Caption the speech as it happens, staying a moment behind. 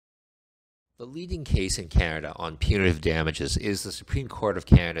The leading case in Canada on punitive damages is the Supreme Court of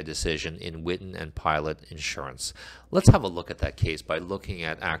Canada decision in Whiten and Pilot Insurance. Let's have a look at that case by looking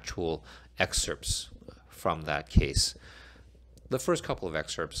at actual excerpts from that case. The first couple of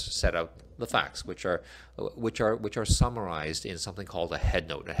excerpts set out the facts, which are summarized in something called a head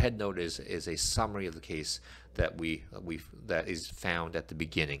note. A head note is a summary of the case that that is found at the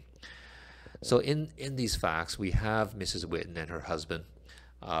beginning. So in these facts, we have Mrs. Whiten and her husband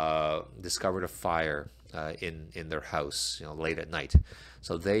discovered a fire in their house, late at night.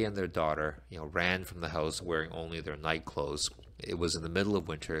 So they and their daughter, ran from the house wearing only their night clothes. It was in the middle of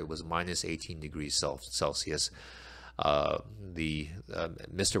winter. It was minus 18 degrees Celsius. Mr.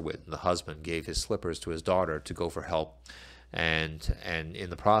 Whiten, the husband, gave his slippers to his daughter to go for help, and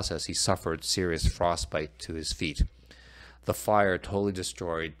in the process, he suffered serious frostbite to his feet. The fire totally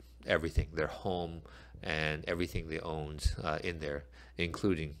destroyed everything, their home and everything they owned in there,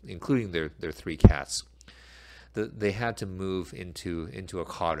 including their three cats. They had to move into a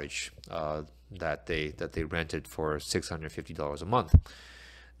cottage that they rented for $650 a month.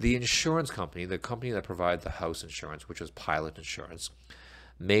 The insurance company, the company that provided the house insurance, which was Pilot Insurance,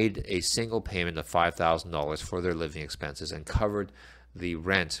 made a single payment of $5,000 for their living expenses and covered the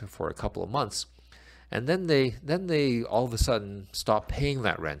rent for a couple of months. And then they all of a sudden stopped paying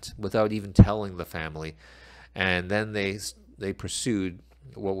that rent without even telling the family. And then they pursued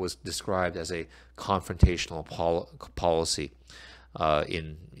what was described as a confrontational policy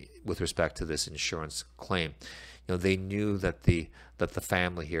with respect to this insurance claim. They knew that the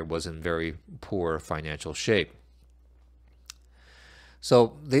family here was in very poor financial shape.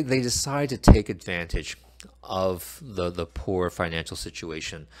 So they decided to take advantage of the poor financial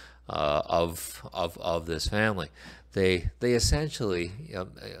situation of this family. They essentially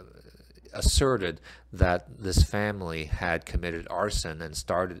asserted that this family had committed arson and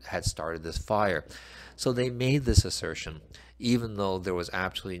had started this fire. So they made this assertion, even though there was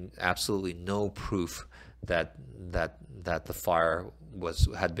absolutely no proof that the fire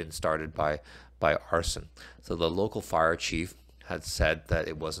had been started by arson. So the local fire chief had said that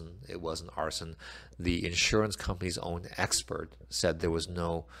it wasn't arson. The insurance company's own expert said there was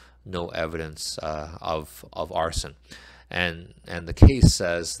no evidence of arson. And the case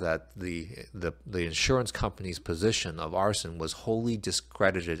says that the insurance company's position of arson was wholly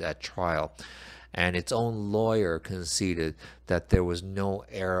discredited at trial, and its own lawyer conceded that there was no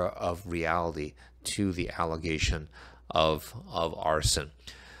air of reality to the allegation of arson.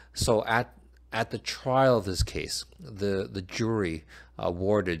 So at the trial of this case, the jury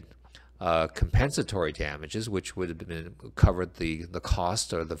awarded compensatory damages, which would have covered the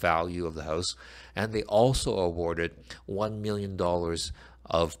cost or the value of the house, and they also awarded $1 million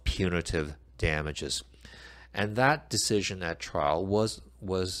of punitive damages. And that decision at trial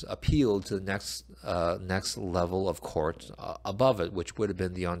was appealed to the next level of court above it, which would have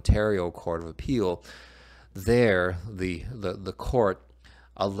been the Ontario Court of Appeal. There, the court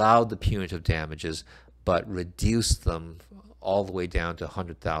allowed the punitive damages, but reduced them all the way down to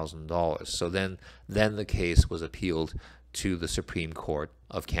 $100,000. So then the case was appealed to the Supreme Court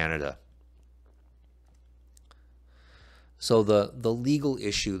of Canada. So the legal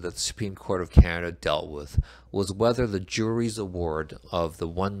issue that the Supreme Court of Canada dealt with was whether the jury's award of the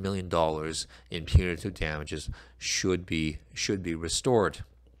 $1 million in punitive damages should be restored.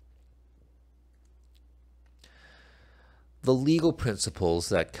 The legal principles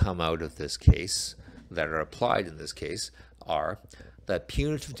that come out of this case, that are applied in this case, are that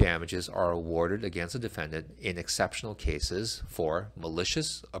punitive damages are awarded against a defendant in exceptional cases for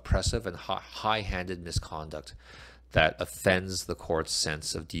malicious, oppressive, and high-handed misconduct that offends the court's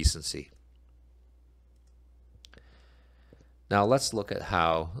sense of decency. Now let's look at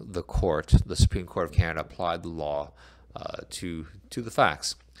how the Supreme Court of Canada, applied the law to the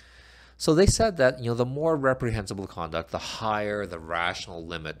facts. So they said that the more reprehensible conduct, the higher the rational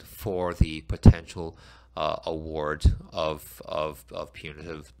limit for the potential award of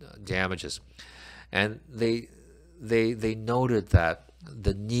punitive damages, and they noted that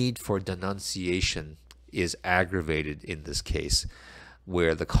the need for denunciation is aggravated in this case,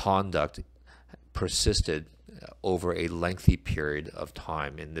 where the conduct persisted over a lengthy period of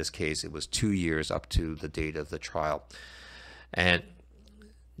time. In this case, it was 2 years up to the date of the trial, and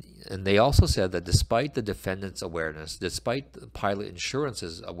they also said that despite the defendant's awareness, despite Pilot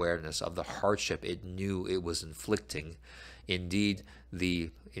Insurance's awareness of the hardship it knew it was inflicting, indeed the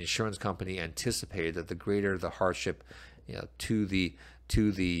insurance company anticipated that the greater the hardship to the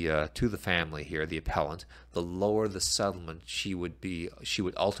family here, the appellant, the lower the settlement she would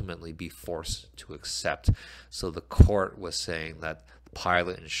ultimately be forced to accept. So the court was saying that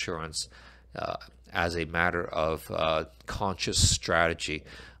Pilot Insurance as a matter of conscious strategy,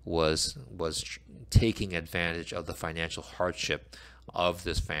 was taking advantage of the financial hardship of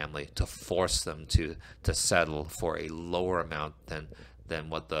this family to force them to settle for a lower amount than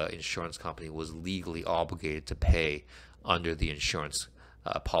what the insurance company was legally obligated to pay under the insurance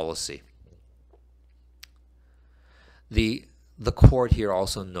policy. The court here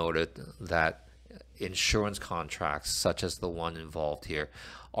also noted that insurance contracts, such as the one involved here,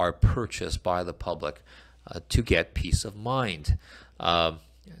 are purchased by the public to get peace of mind.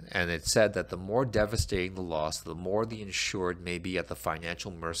 And it said that the more devastating the loss, the more the insured may be at the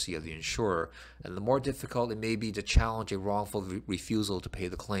financial mercy of the insurer, and the more difficult it may be to challenge a wrongful refusal to pay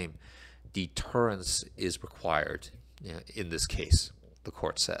the claim. Deterrence is required, in this case, the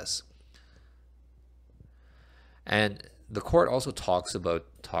court says. And the court also talks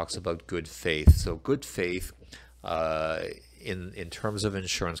about good faith. So good faith, in terms of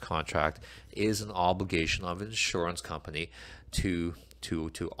insurance contract, is an obligation of an insurance company to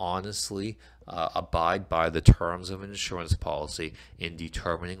honestly abide by the terms of an insurance policy in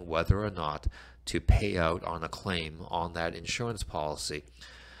determining whether or not to pay out on a claim on that insurance policy.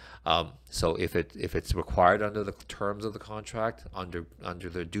 So if it's required under the terms of the contract, under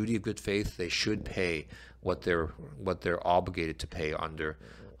the duty of good faith, they should pay what they're obligated to pay under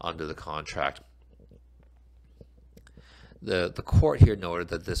the contract. The court here noted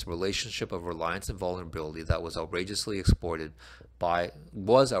that this relationship of reliance and vulnerability that was outrageously exploited by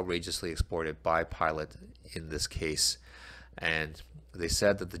Pilot in this case, and they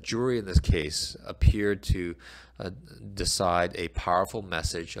said that the jury in this case appeared to decide a powerful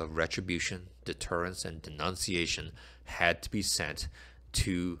message of retribution, deterrence, and denunciation had to be sent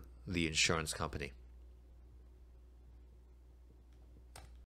to the insurance company.